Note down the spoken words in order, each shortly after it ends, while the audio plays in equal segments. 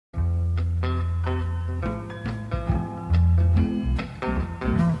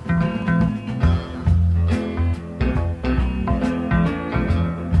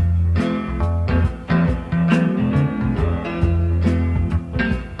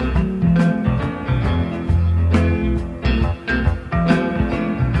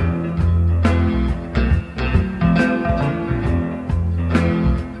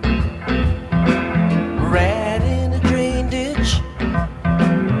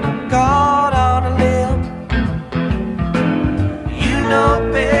caught on a limb. You know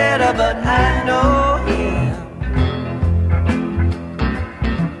better, but I know him.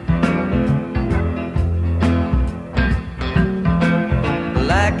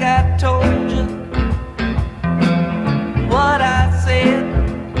 Like I told you what I said,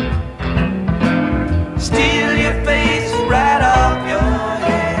 steal your face right off your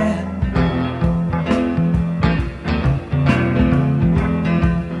head.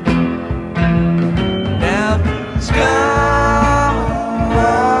 Now he's gone.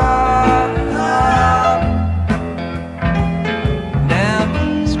 Now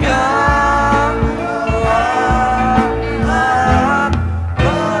he's gone.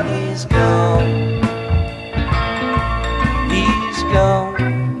 But he's gone. He's gone.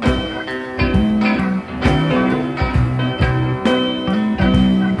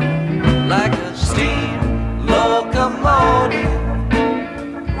 Like a steam locomotive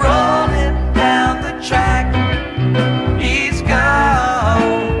rolling down the track. He's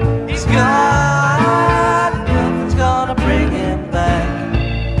gone, he's gone. Nothing's gonna bring him back.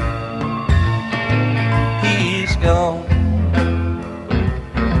 He's gone.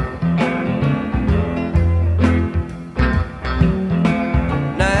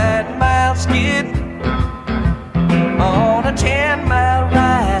 9 mile skid on a 10-mile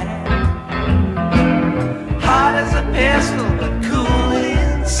ride. Hot as a pistol, but cool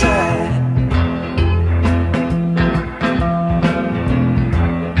inside.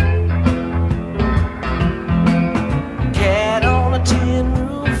 Cat on a tin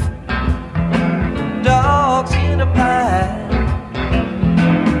roof, dogs in a pie.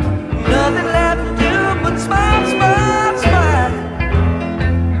 Nothing left to do but smile, smile, smile.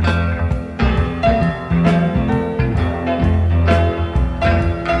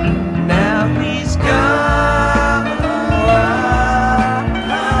 Now he's gone.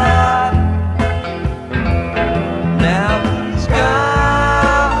 Now he's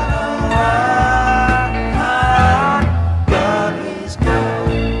gone. But he's gone.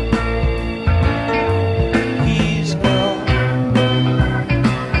 He's gone.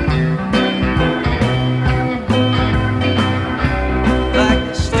 Like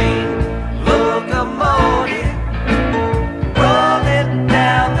a steam locomotive rolling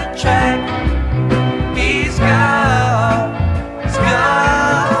down the track. He's gone. He's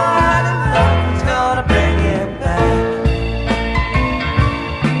gone. And nothing's gonna bring him back.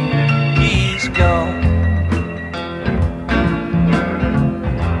 He's gone.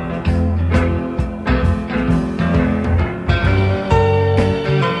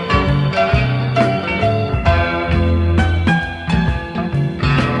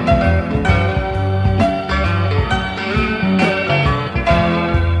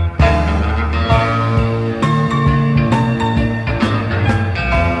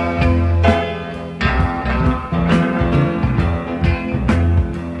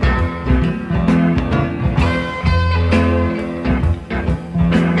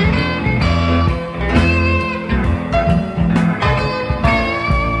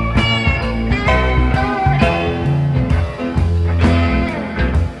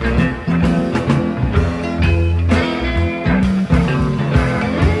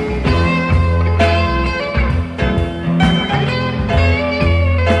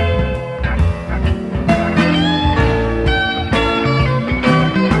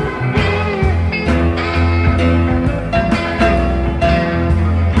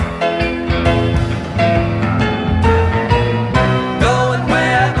 Going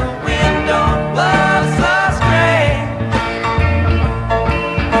where the wind don't blow so straight.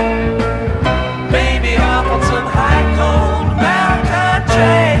 Maybe off on some high cold mountain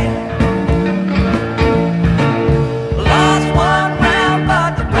train. Lost one round,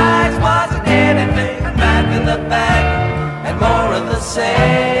 but the prize wasn't anything. Back in the back and more of the same.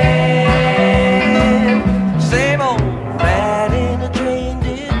 Same old rat in a drain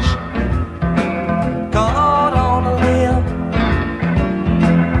ditch, caught on a limb.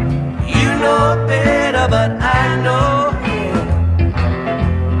 You know better, but I know him.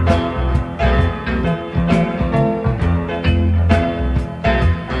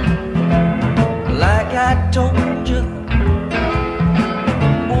 Like I told you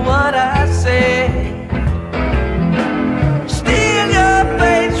what I said, steal your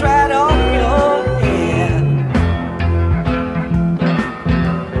face right off your head.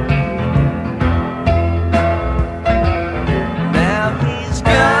 Now he's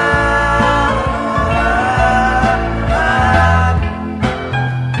gone.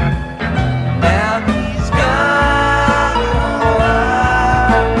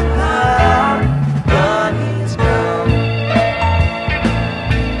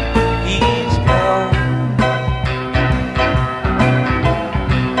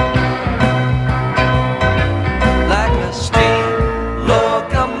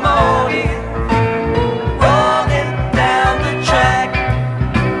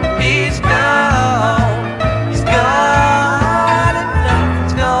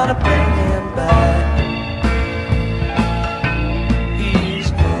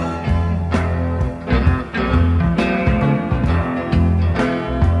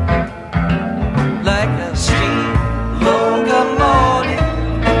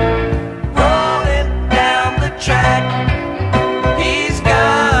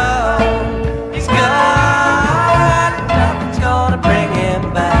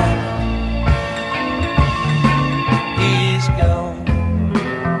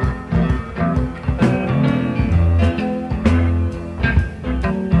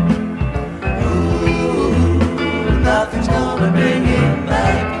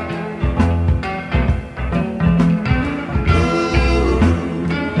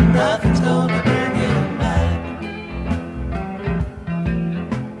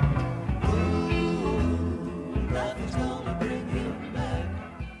 love is gone.